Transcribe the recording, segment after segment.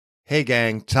Hey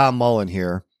gang, Tom Mullen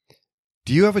here.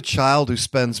 Do you have a child who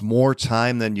spends more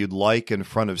time than you'd like in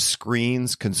front of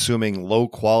screens consuming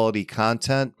low-quality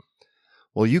content?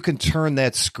 Well, you can turn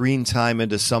that screen time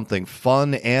into something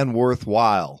fun and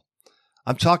worthwhile.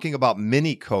 I'm talking about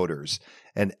Mini Coders,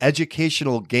 an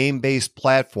educational game-based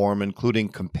platform including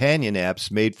companion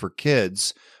apps made for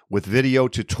kids with video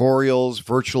tutorials,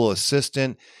 virtual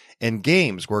assistant, and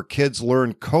games where kids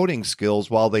learn coding skills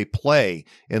while they play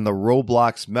in the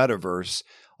Roblox metaverse,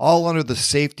 all under the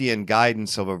safety and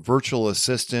guidance of a virtual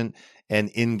assistant and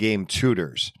in-game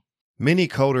tutors. Mini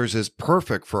Coders is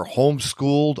perfect for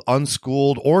homeschooled,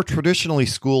 unschooled, or traditionally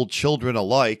schooled children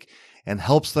alike and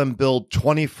helps them build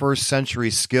 21st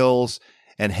century skills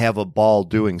and have a ball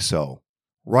doing so.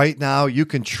 Right now, you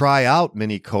can try out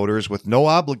Mini Coders with no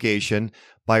obligation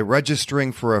by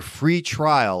registering for a free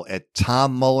trial at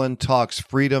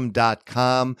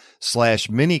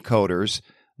tommullentalksfreedom.com/minicoders.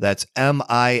 That's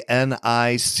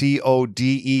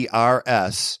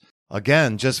MINICODERS.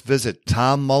 Again, just visit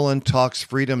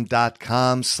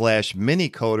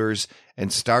tommullentalksfreedom.com/minicoders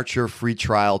and start your free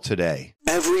trial today.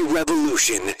 Every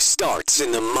revolution starts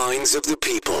in the minds of the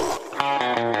people.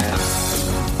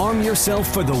 Arm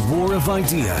yourself for the war of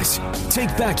ideas. Take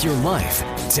back your life.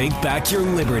 Take back your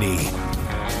liberty.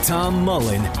 Tom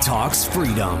Mullen Talks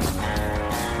Freedom.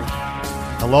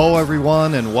 Hello,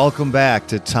 everyone, and welcome back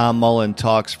to Tom Mullen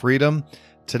Talks Freedom.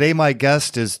 Today, my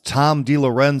guest is Tom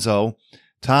Dilorenzo.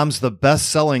 Tom's the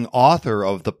best-selling author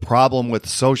of The Problem with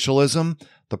Socialism,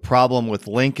 The Problem with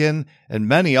Lincoln, and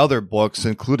many other books,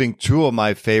 including two of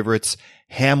my favorites,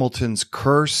 Hamilton's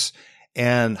Curse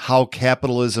and How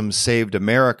Capitalism Saved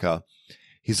America.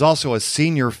 He's also a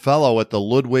senior fellow at the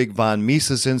Ludwig von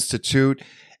Mises Institute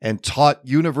and taught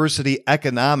university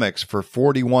economics for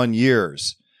 41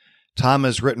 years. Tom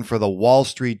has written for the Wall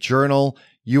Street Journal,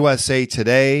 USA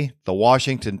Today, the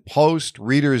Washington Post,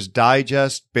 Reader's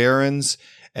Digest, Barron's,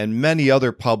 and many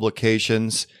other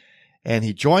publications. And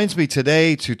he joins me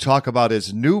today to talk about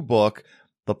his new book,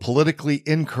 The Politically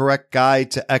Incorrect Guide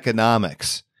to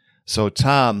Economics. So,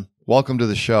 Tom, welcome to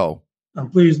the show. I'm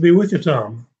pleased to be with you,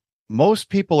 Tom. Most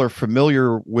people are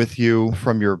familiar with you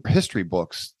from your history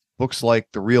books like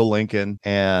The Real Lincoln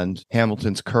and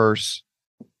Hamilton's Curse.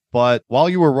 But while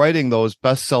you were writing those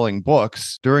best-selling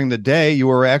books, during the day, you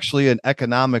were actually an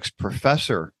economics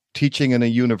professor teaching in a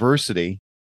university.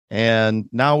 And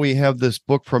now we have this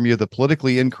book from you, The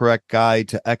Politically Incorrect Guide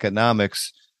to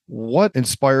Economics. What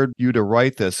inspired you to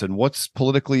write this, and what's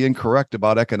politically incorrect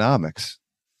about economics?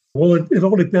 Well, it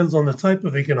all depends on the type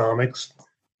of economics.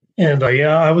 And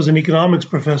I was an economics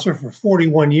professor for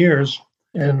 41 years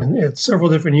and at several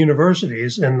different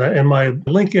universities. And my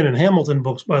Lincoln and Hamilton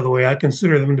books, by the way, I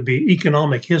consider them to be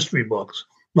economic history books,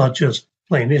 not just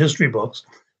plain history books.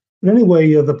 But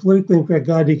anyway, the Politically Incorrect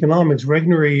Guide to Economics,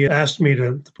 Regnery asked me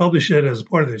to publish it as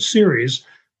part of their series.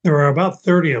 There are about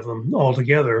 30 of them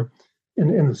altogether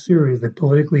in the series, the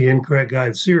Politically Incorrect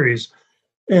Guide series.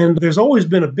 And there's always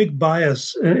been a big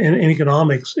bias in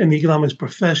economics, in the economics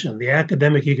profession, the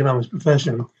academic economics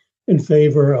profession, in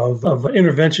favor of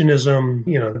interventionism,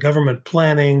 government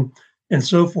planning, and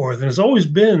so forth. And it's always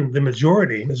been the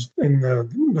majority. And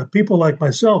the people like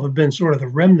myself have been sort of the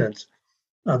remnant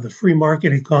of the free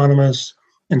market economists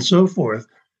and so forth.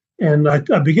 And I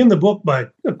begin the book by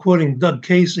quoting Doug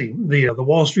Casey, the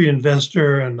Wall Street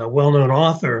investor and a well-known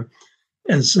author,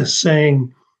 as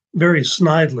saying very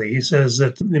snidely, he says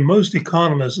that the most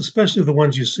economists, especially the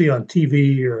ones you see on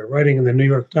TV or writing in the New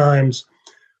York Times,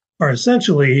 are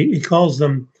essentially, he calls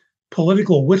them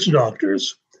political witch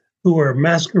doctors who are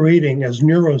masquerading as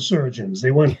neurosurgeons. They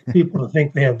want people to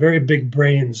think they have very big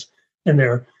brains and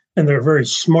they're very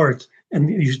smart,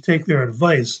 and you should take their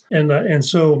advice. And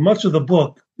so much of the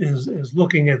book is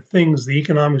looking at things the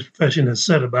economics profession has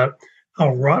said about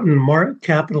how rotten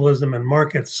capitalism and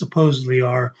markets supposedly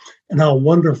are, and how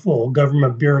wonderful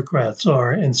government bureaucrats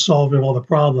are in solving all the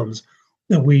problems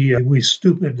that we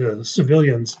stupid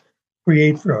civilians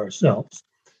create for ourselves.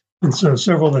 And so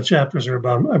several of the chapters are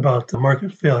about the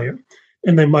market failure.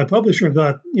 And then my publisher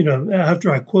got, after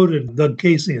I quoted Doug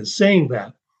Casey as saying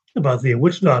that about the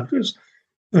witch doctors,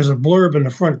 there's a blurb in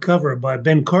the front cover by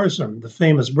Ben Carson, the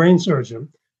famous brain surgeon,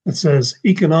 that says,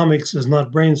 "Economics is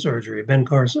not brain surgery," Ben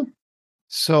Carson.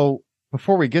 So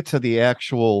before we get to the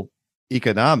actual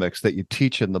economics that you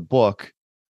teach in the book,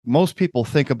 most people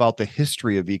think about the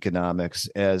history of economics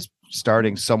as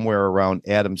starting somewhere around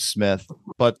Adam Smith.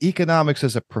 But economics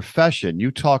as a profession, you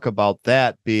talk about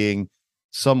that being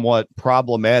somewhat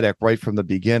problematic right from the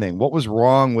beginning. What was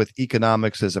wrong with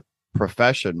economics as a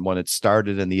profession when it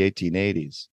started in the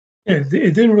 1880s? It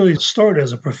didn't really start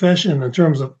as a profession in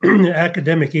terms of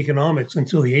academic economics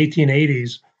until the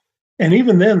 1880s. And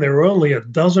even then, there were only a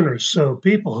dozen or so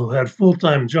people who had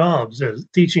full-time jobs as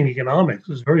teaching economics. It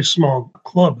was a very small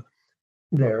club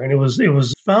there. And it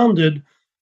was founded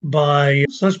by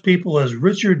such people as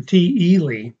Richard T.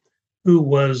 Ely, who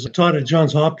was taught at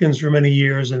Johns Hopkins for many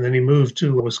years, and then he moved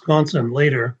to Wisconsin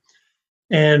later.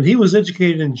 And he was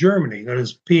educated in Germany, got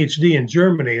his PhD in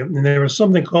Germany. And there was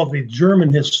something called the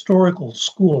German Historical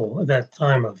School at that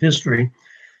time of history.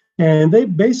 And they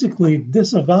basically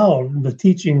disavowed the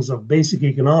teachings of basic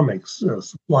economics,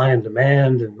 supply and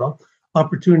demand and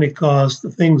opportunity cost,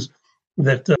 the things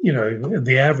that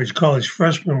the average college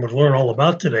freshman would learn all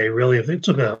about today, really, if they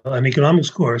took an economics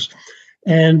course.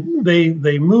 And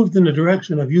they moved in the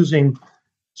direction of using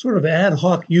sort of ad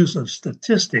hoc use of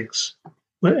statistics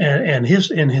and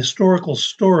historical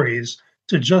stories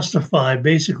to justify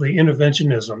basically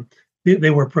interventionism.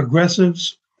 They were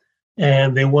progressives,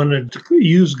 and they wanted to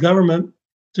use government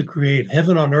to create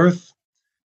heaven on earth,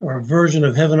 or a version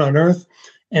of heaven on earth.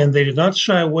 And they did not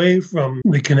shy away from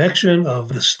the connection of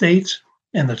the state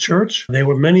and the church.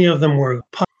 Many of them were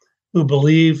who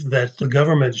believed that the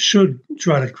government should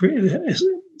try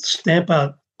to stamp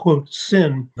out, quote,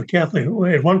 sin. The Catholic,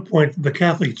 at one point, the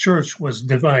Catholic Church was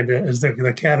defined as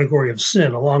the category of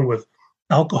sin, along with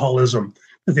alcoholism,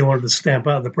 that they wanted to stamp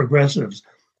out, the progressives.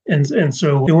 And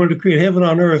so they wanted to create heaven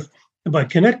on earth by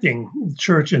connecting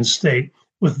church and state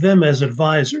with them as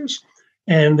advisors.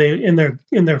 And they, in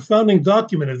their founding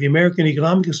document of the American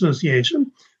Economic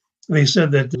Association, they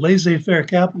said that laissez-faire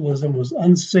capitalism was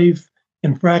unsafe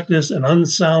in practice and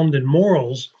unsound in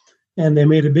morals. And they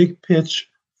made a big pitch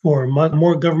for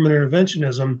more government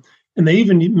interventionism. And they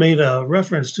even made a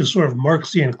reference to sort of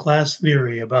Marxian class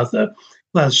theory about the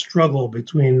class struggle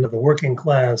between the working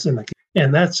class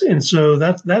so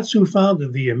that's who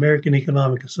founded the American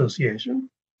Economic Association.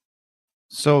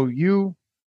 So you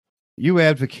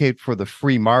advocate for the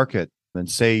free market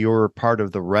and say you're part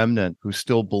of the remnant who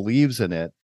still believes in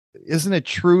it. Isn't it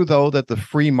true, though, that the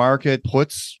free market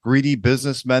puts greedy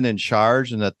businessmen in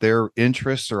charge and that their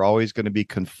interests are always going to be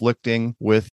conflicting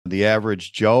with the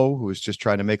average Joe who is just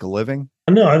trying to make a living?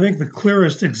 No, I think the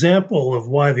clearest example of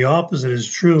why the opposite is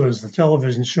true is the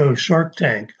television show Shark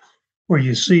Tank, where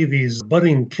you see these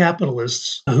budding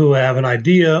capitalists who have an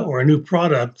idea or a new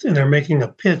product, and they're making a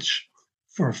pitch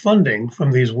for funding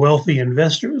from these wealthy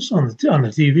investors on the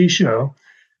TV show.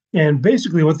 And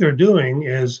basically what they're doing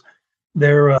is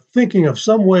they're thinking of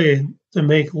some way to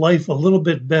make life a little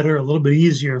bit better, a little bit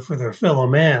easier for their fellow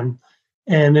man.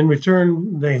 And in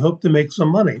return, they hope to make some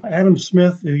money. Adam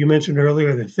Smith, who you mentioned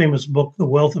earlier, the famous book, The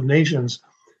Wealth of Nations,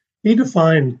 he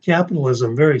defined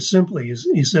capitalism very simply.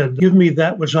 He said, give me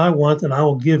that which I want, and I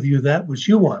will give you that which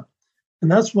you want.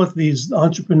 And that's what these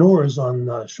entrepreneurs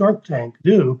on Shark Tank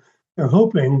do. They're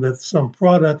hoping that some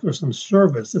product or some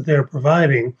service that they're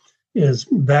providing is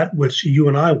that which you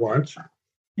and I want,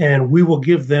 and we will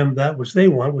give them that which they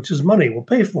want, which is money. We'll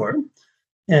pay for it.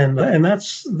 And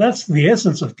that's the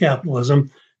essence of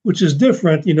capitalism, which is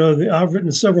different. I've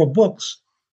written several books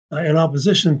in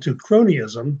opposition to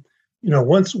cronyism.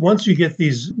 Once you get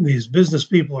these business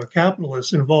people or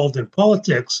capitalists involved in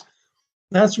politics,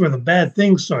 that's where the bad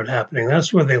things start happening.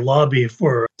 That's where they lobby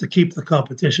to keep the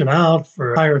competition out,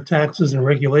 for higher taxes and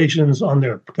regulations on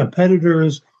their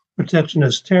competitors,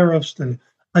 protectionist tariffs to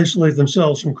isolate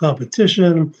themselves from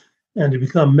competition and to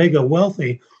become mega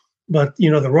wealthy. But,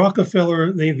 the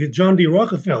Rockefeller, the John D.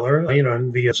 Rockefeller,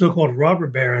 and the so-called robber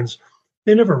barons,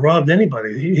 they never robbed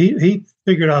anybody. He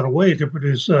figured out a way to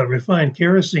produce refined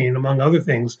kerosene, among other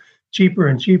things, cheaper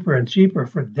and cheaper and cheaper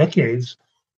for decades,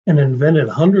 and invented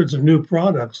hundreds of new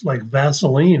products like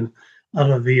Vaseline out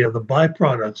of the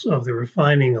byproducts of the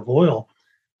refining of oil.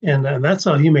 And that's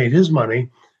how he made his money.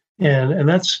 And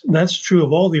that's true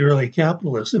of all the early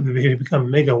capitalists. If they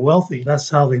become mega wealthy, that's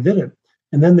how they did it.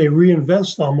 And then they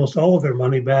reinvest almost all of their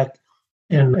money back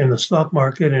in the stock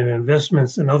market and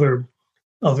investments in other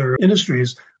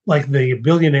industries, like the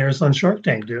billionaires on Shark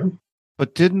Tank do.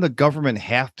 But didn't the government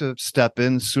have to step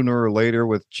in sooner or later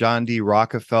with John D.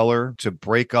 Rockefeller to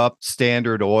break up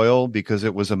Standard Oil because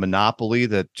it was a monopoly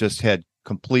that just had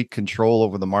complete control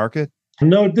over the market?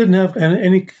 No, it didn't have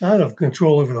any kind of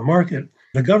control over the market.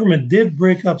 The government did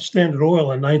break up Standard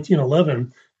Oil in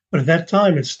 1911, but at that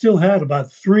time it still had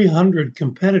about 300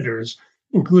 competitors,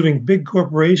 including big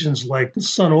corporations like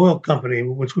Sun Oil Company,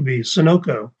 which would be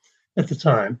Sunoco at the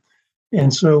time.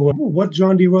 And so what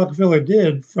John D. Rockefeller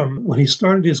did from when he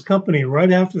started his company right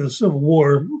after the Civil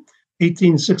War,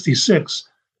 1866,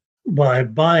 by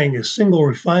buying a single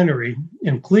refinery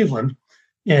in Cleveland,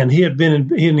 And he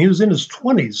was in his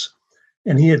 20s,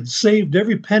 and he had saved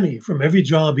every penny from every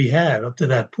job he had up to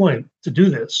that point to do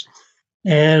this.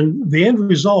 And the end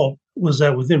result was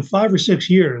that within 5 or 6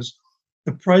 years,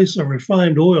 the price of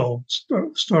refined oil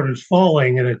started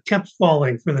falling, and it kept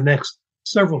falling for the next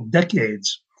several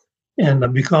decades.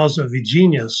 And because of the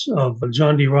genius of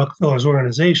John D. Rockefeller's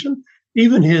organization,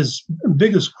 even his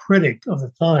biggest critic of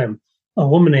the time, a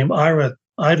woman named Ida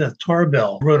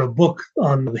Tarbell, wrote a book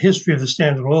on the history of the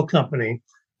Standard Oil Company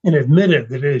and admitted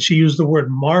that she used the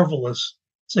word marvelous,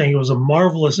 saying it was a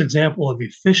marvelous example of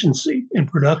efficiency in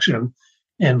production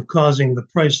and causing the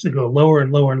price to go lower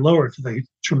and lower and lower to the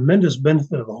tremendous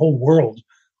benefit of the whole world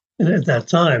at that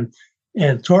time.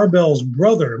 And Tarbell's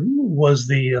brother was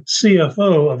the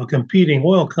CFO of a competing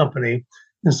oil company.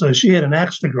 And so she had an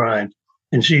axe to grind.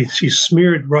 And she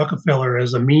smeared Rockefeller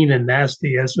as a mean and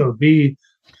nasty SOB.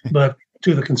 But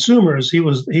to the consumers, he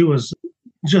was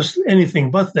just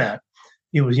anything but that.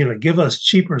 He was, give us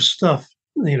cheaper stuff,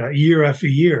 year after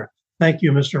year. Thank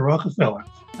you, Mr. Rockefeller.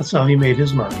 That's how he made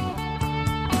his money.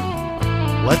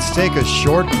 Let's take a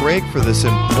short break for this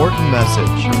important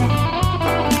message.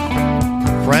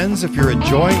 Friends, if you're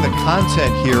enjoying the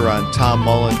content here on Tom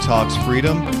Mullen Talks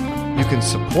Freedom, you can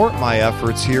support my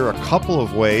efforts here a couple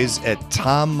of ways at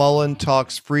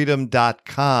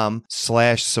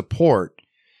tommullentalksfreedom.com/support.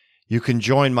 You can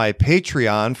join my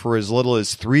Patreon for as little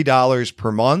as $3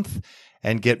 per month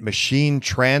and get machine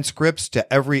transcripts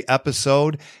to every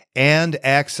episode and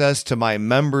access to my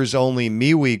members-only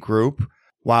MeWe group,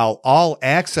 while all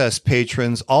access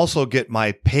patrons also get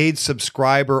my paid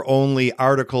subscriber-only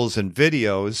articles and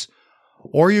videos.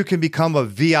 Or you can become a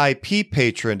VIP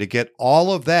patron to get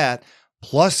all of that,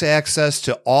 plus access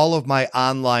to all of my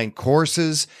online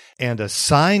courses and a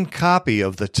signed copy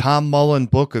of the Tom Mullen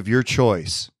book of your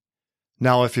choice.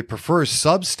 Now, if you prefer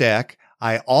Substack,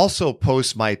 I also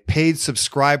post my paid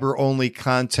subscriber-only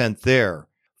content there.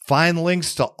 Find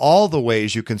links to all the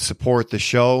ways you can support the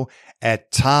show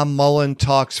at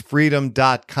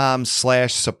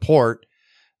tommullentalksfreedom.com/support.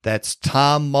 That's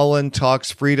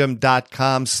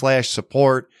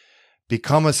tommullentalksfreedom.com/support.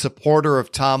 Become a supporter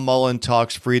of Tom Mullen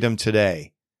Talks Freedom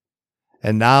today.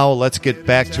 And now let's get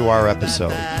back to our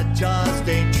episode. That just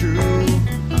ain't true.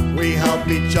 We help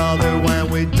each other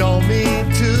when we don't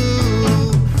mean to.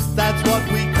 That's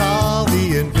what we call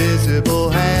the invisible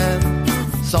hand.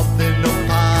 Something no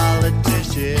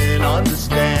politician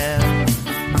understands.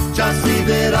 Just leave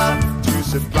it up to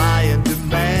supply and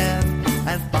demand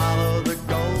and follow the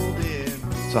golden.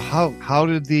 So how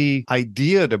did the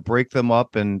idea to break them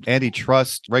up and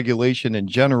antitrust regulation in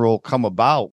general come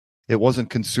about? It wasn't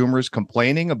consumers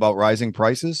complaining about rising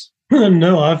prices?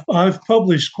 No, I've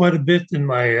published quite a bit in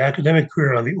my academic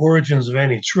career on the origins of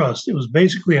antitrust. It was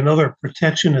basically another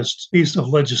protectionist piece of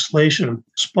legislation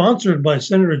sponsored by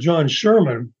Senator John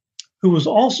Sherman, who was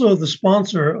also the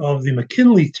sponsor of the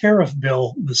McKinley Tariff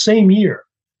Bill the same year.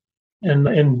 And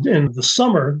in the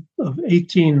summer of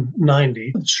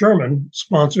 1890, Sherman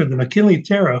sponsored the McKinley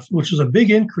Tariff, which was a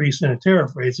big increase in the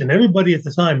tariff rates. And everybody at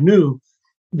the time knew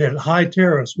that high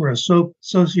tariffs were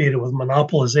associated with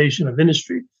monopolization of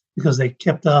industry because they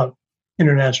kept out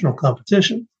international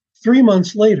competition. 3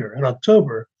 months later, in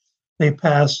October, they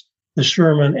passed the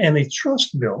Sherman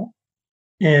Antitrust Bill.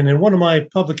 And in one of my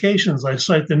publications, I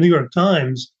cite the New York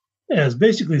Times as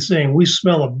basically saying, we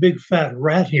smell a big fat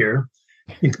rat here,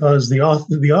 because the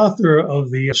author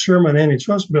of the Sherman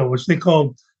Antitrust Bill, which they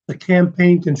called the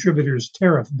Campaign Contributors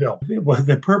Tariff Bill,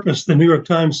 the purpose, the New York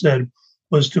Times said,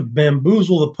 was to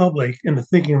bamboozle the public into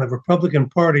thinking the Republican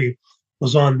Party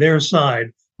was on their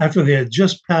side after they had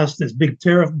just passed this big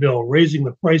tariff bill, raising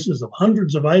the prices of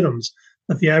hundreds of items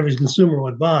that the average consumer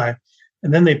would buy.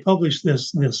 And then they published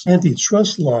this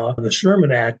antitrust law, the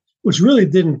Sherman Act, which really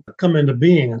didn't come into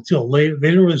being until later. They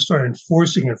didn't really start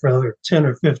enforcing it for another 10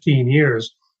 or 15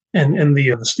 years. And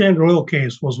the Standard Oil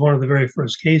case was one of the very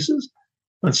first cases.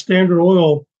 But Standard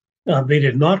Oil, they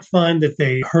did not find that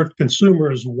they hurt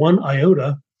consumers one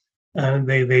iota, and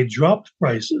they dropped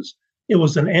prices. It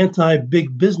was an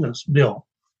anti-big business bill.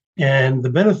 And the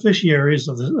beneficiaries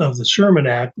of the Sherman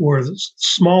Act were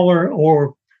smaller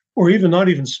or even not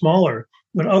even smaller,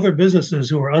 but other businesses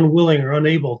who were unwilling or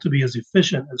unable to be as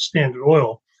efficient as Standard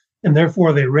Oil. And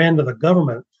therefore, they ran to the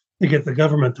government to get the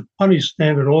government to punish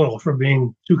Standard Oil for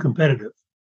being too competitive.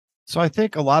 So I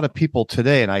think a lot of people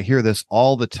today, and I hear this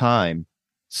all the time,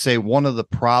 say one of the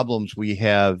problems we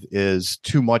have is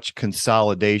too much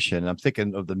consolidation. I'm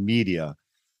thinking of the media.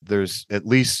 There's at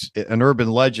least an urban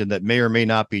legend that may or may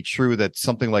not be true that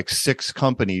something like 6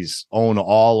 companies own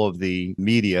all of the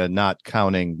media, not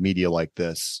counting media like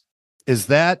this. Is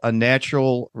that a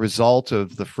natural result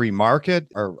of the free market?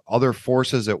 Are other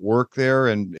forces at work there?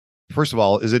 And first of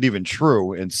all, is it even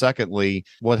true? And secondly,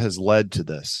 what has led to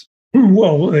this?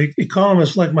 Well,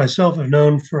 economists like myself have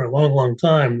known for a long, long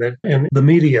time that in the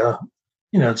media,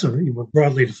 it's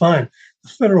broadly defined. The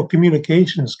Federal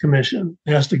Communications Commission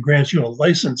has to grant you a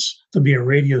license to be a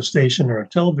radio station or a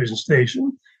television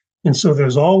station. And so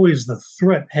there's always the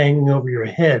threat hanging over your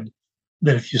head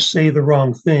that if you say the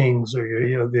wrong things, or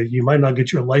you might not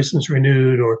get your license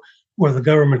renewed, or the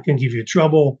government can give you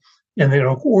trouble, and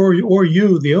or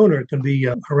you, the owner, can be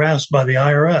harassed by the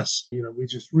IRS. We're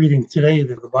just reading today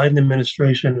that the Biden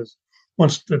administration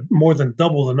wants to more than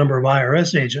double the number of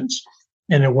IRS agents,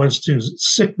 and it wants to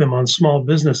sick them on small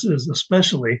businesses,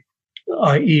 especially,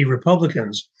 i.e.,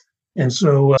 Republicans. And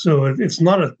so it's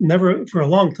never for a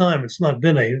long time. It's not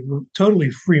been a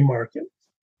totally free market.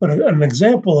 But an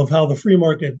example of how the free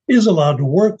market is allowed to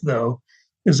work, though,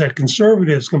 is that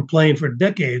conservatives complained for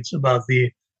decades about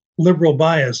the liberal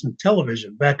bias in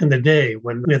television back in the day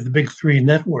when we had the big three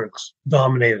networks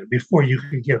dominated, before you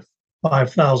could get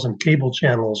 5,000 cable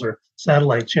channels or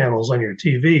satellite channels on your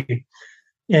TV.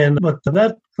 But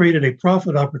that created a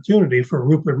profit opportunity for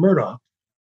Rupert Murdoch.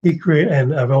 He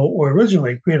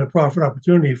originally created a profit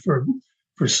opportunity for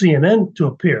CNN to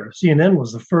appear. CNN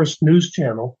was the first news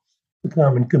channel to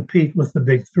come and compete with the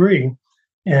big three.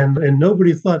 And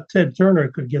nobody thought Ted Turner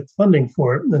could get funding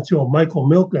for it until Michael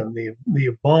Milken,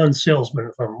 the bond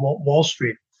salesman from Wall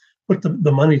Street, put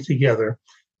the money together.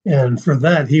 And for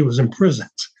that, he was imprisoned.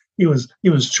 He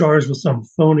was charged with some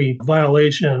phony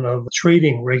violation of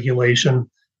trading regulation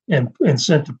and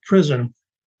sent to prison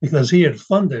because he had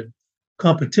funded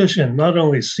competition, not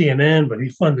only CNN, but he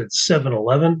funded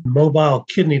 7-Eleven, mobile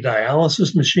kidney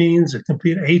dialysis machines.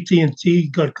 AT&T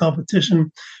got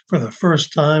competition for the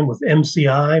first time with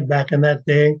MCI back in that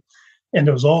day. And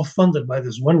it was all funded by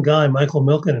this one guy, Michael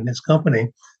Milken, and his company.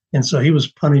 And so he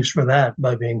was punished for that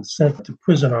by being sent to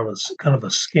prison on a kind of a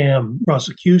scam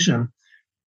prosecution.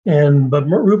 But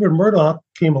Rupert Murdoch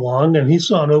came along and he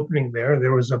saw an opening there.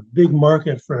 There was a big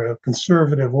market for a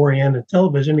conservative-oriented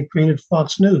television. He created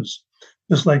Fox News,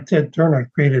 just like Ted Turner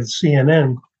created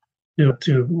CNN to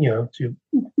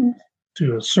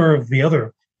serve the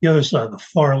other side, the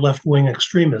far left-wing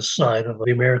extremist side of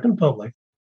the American public.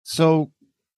 So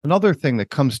another thing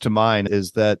that comes to mind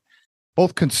is that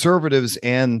both conservatives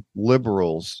and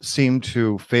liberals seem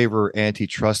to favor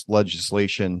antitrust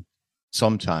legislation,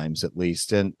 sometimes at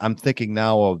least. And I'm thinking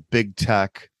now of big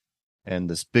tech and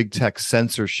this big tech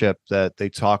censorship that they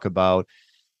talk about.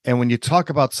 And when you talk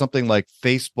about something like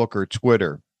Facebook or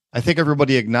Twitter, I think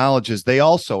everybody acknowledges they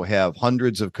also have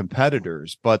hundreds of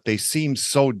competitors, but they seem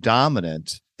so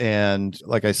dominant. And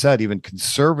like I said, even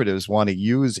conservatives want to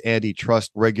use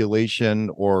antitrust regulation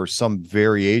or some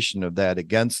variation of that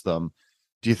against them.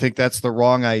 Do you think that's the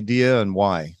wrong idea, and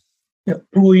why? Yeah.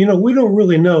 Well, we don't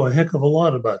really know a heck of a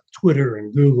lot about Twitter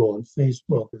and Google and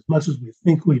Facebook as much as we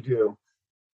think we do.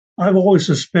 I've always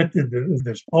suspected that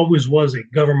there always was a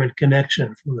government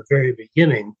connection from the very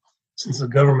beginning, since the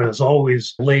government has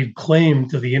always laid claim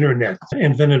to the internet,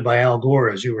 invented by Al Gore,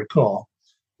 as you recall.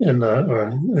 And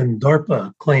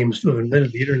DARPA claims to have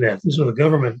invented the internet. And so the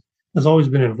government has always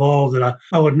been involved. And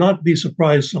I would not be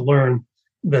surprised to learn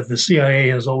that the CIA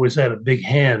has always had a big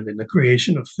hand in the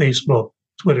creation of Facebook,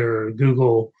 Twitter,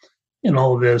 Google, and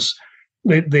all of this.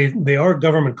 They are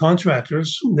government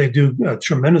contractors. They do a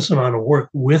tremendous amount of work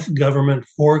with government,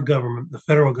 for government, the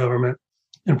federal government,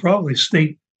 and probably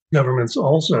state governments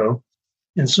also.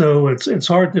 And so it's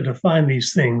hard to define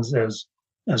these things as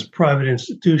private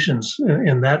institutions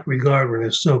in that regard when they're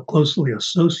so closely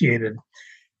associated.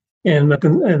 And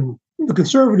the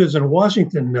conservatives in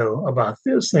Washington know about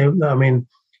this. When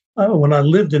I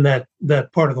lived in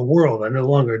that part of the world, I no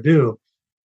longer do.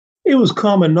 It was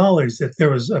common knowledge that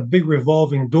there was a big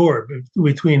revolving door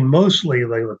between mostly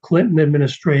like the Clinton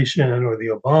administration or the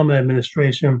Obama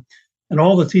administration and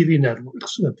all the TV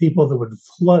networks, the people that would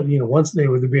flood, once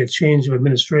there would be a change of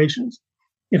administrations,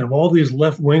 all these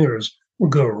left-wingers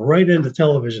would go right into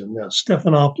television. Now,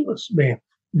 Stephanopoulos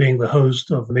being the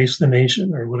host of Face the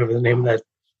Nation, or whatever the name of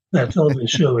that television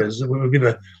show is, it would be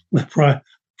the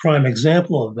prime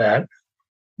example of that.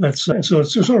 So it's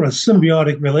sort of a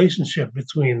symbiotic relationship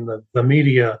between the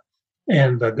media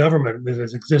and the government that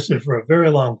has existed for a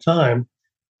very long time.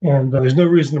 And there's no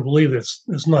reason to believe it's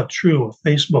not true of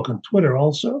Facebook and Twitter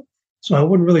also. So I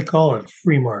wouldn't really call it a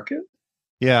free market.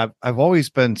 Yeah, I've always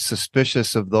been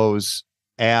suspicious of those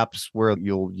apps where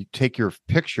you take your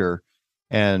picture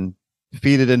and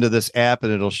feed it into this app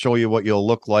and it'll show you what you'll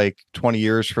look like 20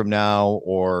 years from now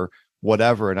or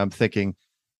whatever. And I'm thinking,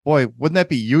 Boy, wouldn't that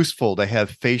be useful to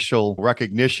have facial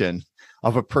recognition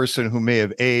of a person who may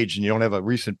have aged and you don't have a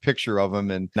recent picture of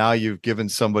them, and now you've given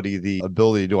somebody the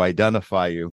ability to identify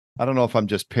you? I don't know if I'm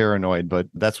just paranoid, but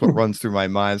that's what runs through my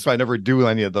mind. So I never do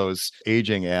any of those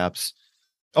aging apps.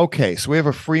 Okay, so we have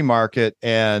a free market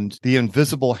and the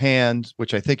invisible hand,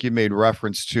 which I think you made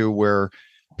reference to, where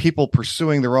people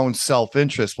pursuing their own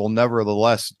self-interest will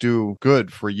nevertheless do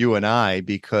good for you and I,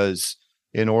 because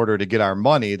in order to get our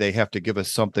money, they have to give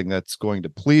us something that's going to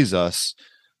please us.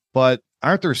 But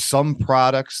aren't there some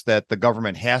products that the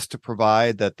government has to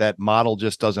provide that model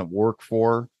just doesn't work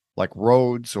for, like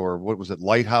roads or what was it,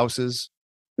 lighthouses?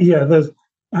 Yeah,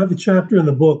 I have a chapter in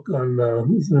the book on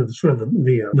sort of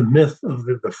the myth of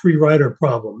the free rider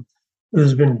problem that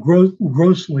has been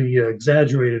grossly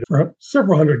exaggerated for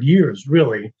several hundred years,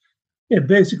 really. It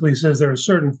basically says there are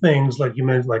certain things, like you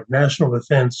mentioned, like national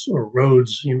defense or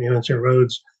roads, you mentioned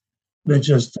roads, that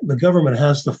just the government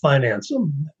has to finance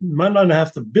them. It might not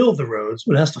have to build the roads,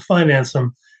 but it has to finance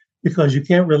them, because you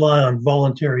can't rely on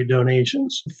voluntary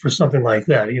donations for something like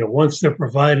that. Once they're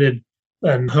provided,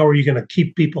 then how are you going to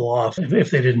keep people off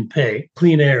if they didn't pay?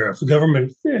 Clean air. If the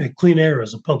government, clean air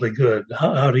is a public good.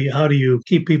 How do you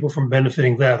keep people from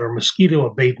benefiting that? Or mosquito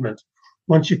abatement.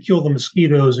 Once you kill the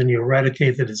mosquitoes and you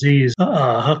eradicate the disease,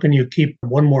 how can you keep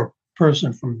one more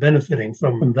person from benefiting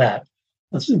from that?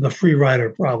 That's the free rider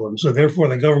problem. So therefore,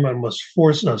 the government must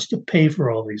force us to pay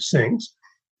for all these things.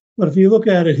 But if you look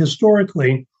at it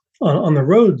historically, on the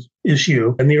road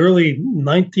issue, in the early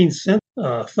 19th century,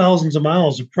 thousands of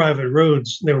miles of private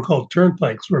roads, they were called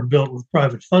turnpikes, were built with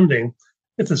private funding.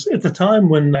 At the time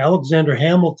when Alexander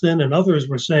Hamilton and others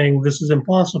were saying this is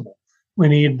impossible. We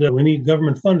need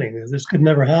government funding. This could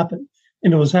never happen.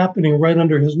 And it was happening right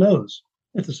under his nose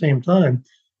at the same time,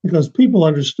 because people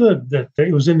understood that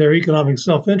it was in their economic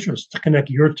self-interest to connect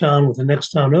your town with the next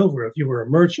town over. If you were a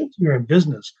merchant, you're in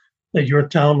business, that your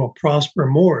town will prosper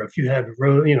more if you had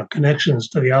connections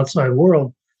to the outside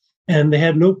world. And they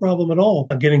had no problem at all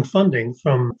getting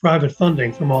private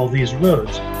funding from all these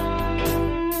roads.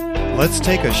 Let's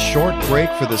take a short break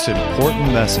for this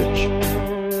important message.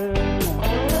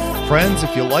 Friends,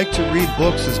 if you like to read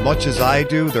books as much as I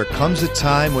do, there comes a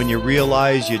time when you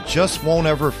realize you just won't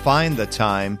ever find the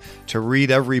time to read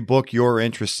every book you're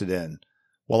interested in.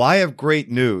 Well, I have great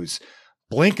news.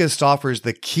 Blinkist offers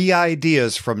the key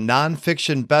ideas from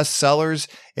nonfiction bestsellers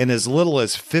in as little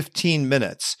as 15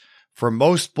 minutes. For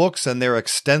most books and their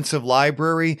extensive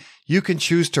library, you can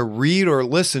choose to read or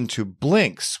listen to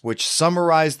blinks, which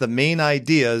summarize the main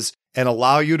ideas and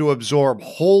allow you to absorb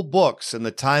whole books in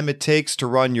the time it takes to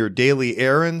run your daily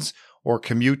errands or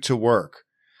commute to work.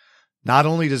 Not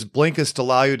only does Blinkist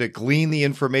allow you to glean the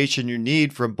information you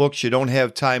need from books you don't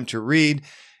have time to read,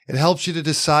 it helps you to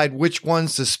decide which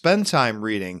ones to spend time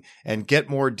reading and get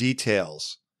more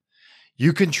details.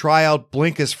 You can try out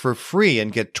Blinkist for free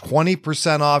and get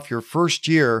 20% off your first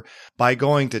year by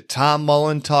going to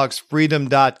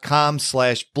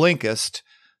TomMullenTalksFreedom.com/Blinkist,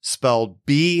 spelled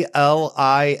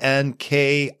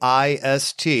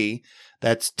BLINKIST.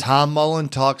 That's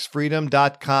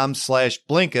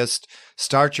TomMullenTalksFreedom.com/Blinkist.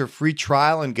 Start your free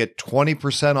trial and get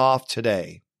 20% off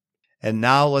today. And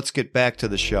now let's get back to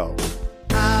the show.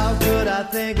 How could I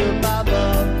think about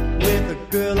love with a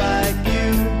girl like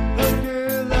you? A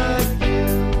girl like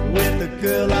you. With a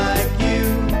girl like you.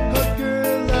 A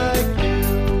girl like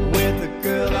you. With a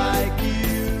girl like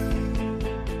you.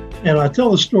 And I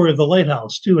tell the story of the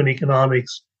lighthouse, too, in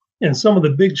economics. And some of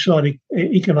the big shot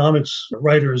economics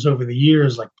writers over the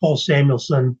years, like Paul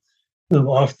Samuelson, who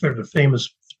authored a famous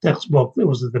textbook that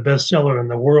was the bestseller in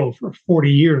the world for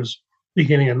 40 years,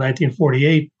 beginning in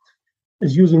 1948,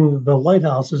 is using the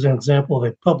lighthouse as an example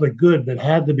of a public good that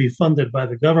had to be funded by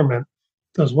the government.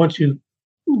 Because once you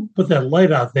put that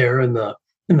light out there in the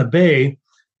bay,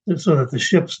 so that the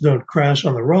ships don't crash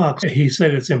on the rocks, he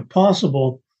said it's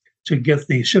impossible to get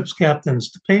the ship's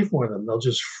captains to pay for them. They'll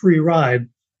just free ride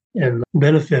and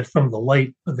benefit from the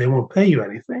light, but they won't pay you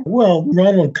anything. Well,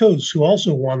 Ronald Coase, who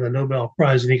also won the Nobel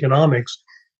Prize in economics,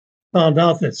 found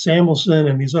out that Samuelson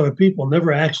and these other people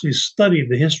never actually studied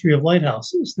the history of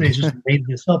lighthouses. They just made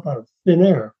this up out of thin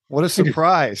air. What a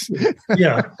surprise.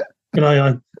 Yeah. And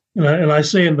I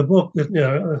say in the book that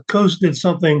Coase did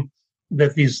something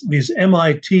that these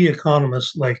MIT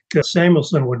economists like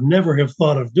Samuelson would never have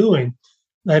thought of doing.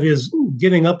 That is,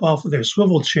 getting up off of their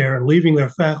swivel chair and leaving their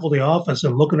faculty office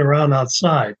and looking around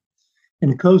outside.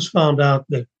 And Coase found out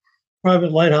that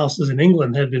private lighthouses in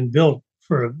England had been built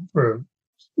for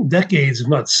decades, if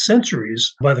not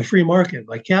centuries, by the free market,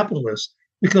 by capitalists,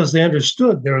 because they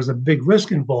understood there was a big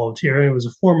risk involved here, and it was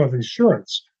a form of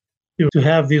insurance to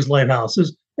have these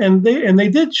lighthouses. And they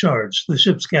did charge the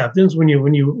ship's captains when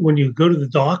you go to the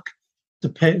dock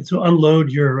to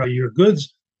unload your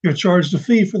goods. You're charged a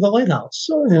fee for the lighthouse,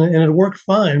 and it worked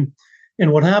fine.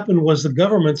 And what happened was the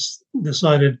governments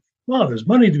decided, wow, there's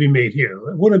money to be made here.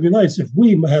 Wouldn't it be nice if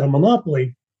we had a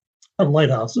monopoly on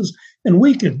lighthouses and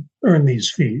we could earn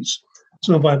these fees?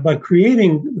 So by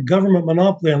creating the government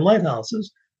monopoly on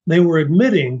lighthouses, they were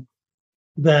admitting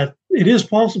that it is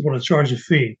possible to charge a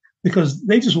fee because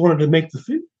they just wanted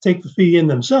to take the fee in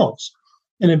themselves.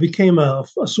 And it became a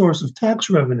source of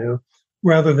tax revenue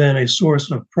rather than a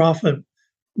source of profit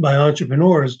by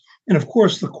entrepreneurs. And of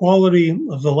course, the quality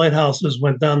of the lighthouses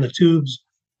went down the tubes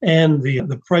and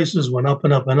the prices went up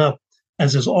and up and up,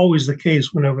 as is always the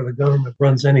case whenever the government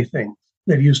runs anything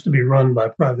that used to be run by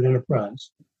private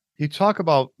enterprise. You talk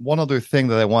about one other thing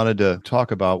that I wanted to talk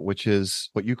about, which is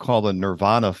what you call the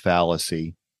nirvana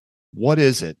fallacy. What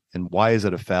is it and why is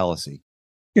it a fallacy?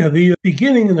 Yeah, the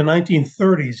beginning in the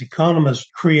 1930s, economists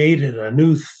created a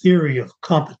new theory of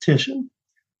competition.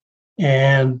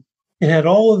 And it had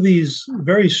all of these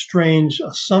very strange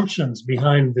assumptions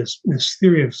behind this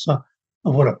theory of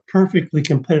what a perfectly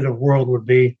competitive world would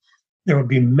be. There would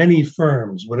be many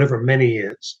firms, whatever many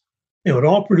is. They would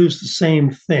all produce the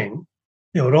same thing.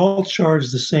 They would all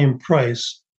charge the same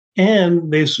price.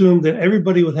 And they assumed that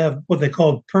everybody would have what they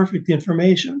called perfect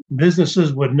information.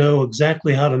 Businesses would know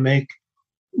exactly how to make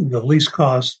the least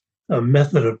cost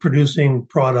method of producing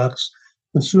products.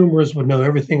 Consumers would know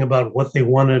everything about what they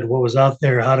wanted, what was out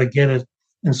there, how to get it,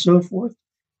 and so forth.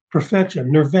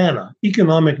 Perfection, nirvana,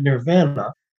 economic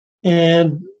nirvana.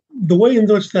 And the way in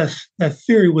which that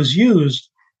theory was used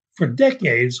for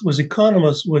decades was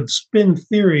economists would spin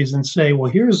theories and say,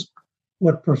 well, here's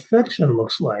what perfection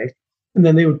looks like. And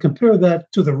then they would compare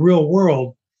that to the real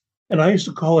world. And I used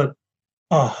to call it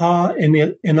aha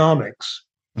economics,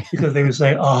 because they would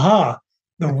say, aha,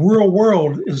 the real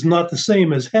world is not the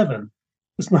same as heaven.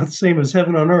 It's not the same as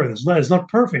heaven on earth. It's not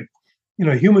perfect.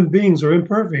 Human beings are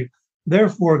imperfect.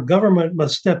 Therefore, government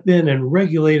must step in and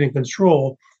regulate and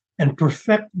control and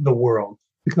perfect the world,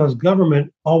 because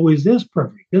government always is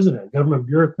perfect, isn't it? Government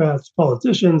bureaucrats,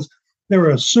 politicians, they're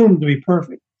assumed to be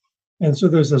perfect. And so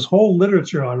there's this whole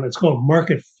literature on it. It's called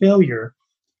market failure.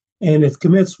 And it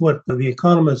commits what the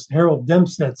economist Harold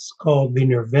Dempsey called the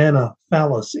nirvana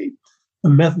fallacy,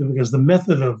 because the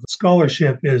method of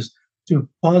scholarship is to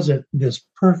posit this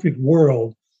perfect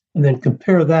world and then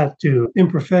compare that to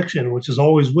imperfection, which is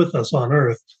always with us on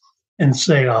earth, and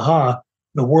say, aha,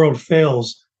 the world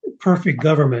fails. Perfect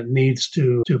government needs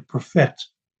to perfect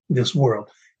this world.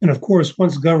 And of course,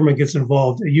 once government gets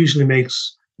involved, it usually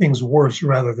makes things worse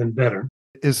rather than better.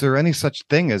 Is there any such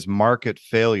thing as market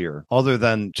failure other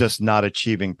than just not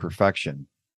achieving perfection?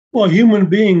 Well, human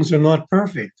beings are not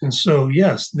perfect. And so,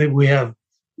 yes, we have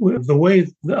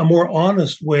a more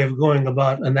honest way of going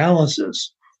about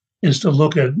analysis is to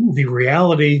look at the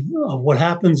reality of what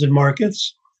happens in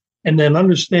markets and then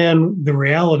understand the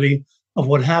reality of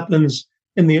what happens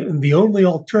in the only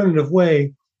alternative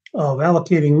way of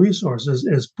allocating resources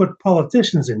is put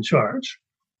politicians in charge.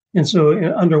 And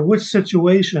so under which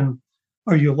situation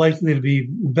are you likely to be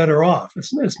better off?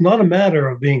 It's not a matter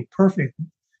of being perfect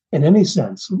in any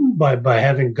sense by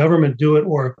having government do it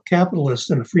or capitalists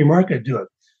in a free market do it.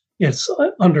 It's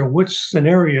under which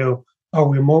scenario are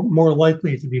we more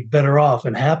likely to be better off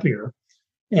and happier?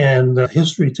 And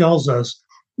history tells us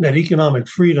that economic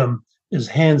freedom is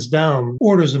hands down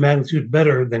orders of magnitude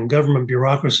better than government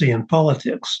bureaucracy and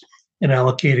politics in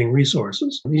allocating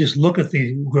resources. You just look at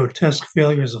the grotesque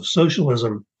failures of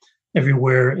socialism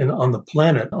everywhere on the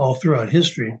planet, all throughout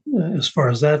history, as far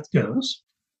as that goes.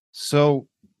 So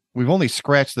we've only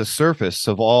scratched the surface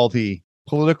of all the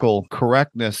political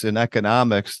correctness in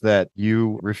economics that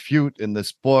you refute in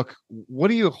this book. What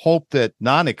do you hope that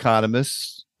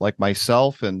non-economists like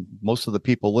myself and most of the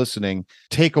people listening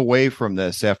take away from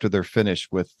this after they're finished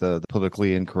with the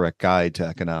politically incorrect guide to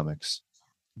economics?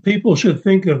 People should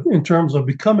think of in terms of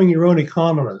becoming your own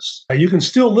economist. You can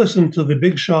still listen to the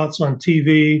big shots on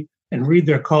TV and read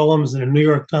their columns in the New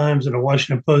York Times and the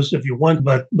Washington Post if you want,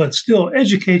 but still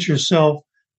educate yourself.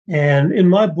 And in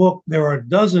my book, there are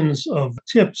dozens of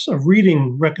tips of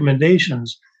reading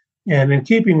recommendations. And in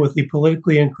keeping with the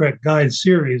Politically Incorrect Guide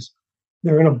series,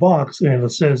 they're in a box and it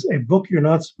says, a book you're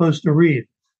not supposed to read.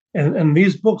 And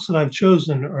these books that I've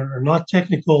chosen are not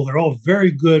technical. They're all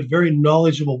very good, very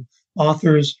knowledgeable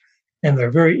authors, and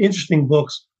they're very interesting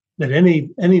books that any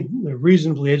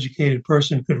reasonably educated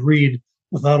person could read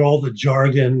without all the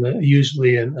jargon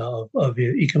usually of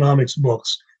the economics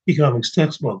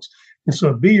textbooks. And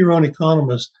so be your own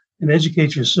economist and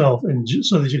educate yourself, and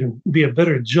so that you can be a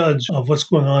better judge of what's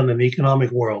going on in the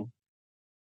economic world.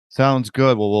 Sounds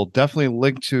good. Well, we'll definitely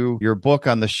link to your book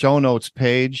on the show notes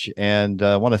page. And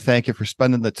I want to thank you for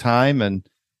spending the time. And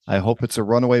I hope it's a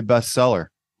runaway bestseller.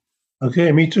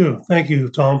 Okay, me too. Thank you,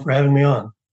 Tom, for having me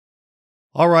on.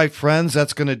 All right, friends,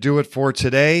 that's going to do it for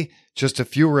today. Just a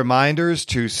few reminders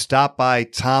to stop by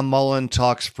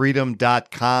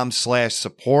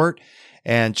TomMullenTalksFreedom.com/support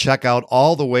and check out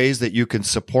all the ways that you can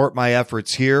support my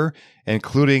efforts here,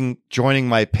 including joining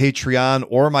my Patreon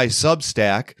or my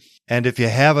Substack. And if you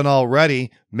haven't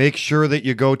already, make sure that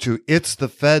you go to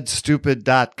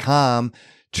itsthefedstupid.com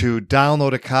to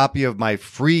download a copy of my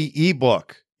free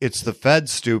ebook, It's the Fed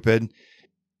Stupid.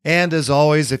 And as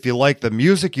always, if you like the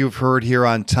music you've heard here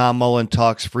on Tom Mullen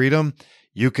Talks Freedom,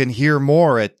 you can hear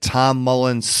more at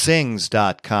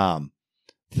TomMullenSings.com.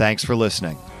 Thanks for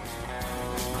listening.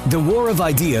 The war of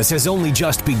ideas has only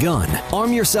just begun.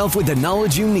 Arm yourself with the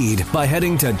knowledge you need by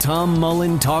heading to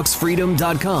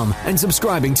TomMullenTalksFreedom.com and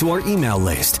subscribing to our email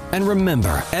list. And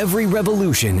remember, every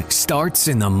revolution starts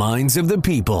in the minds of the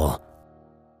people.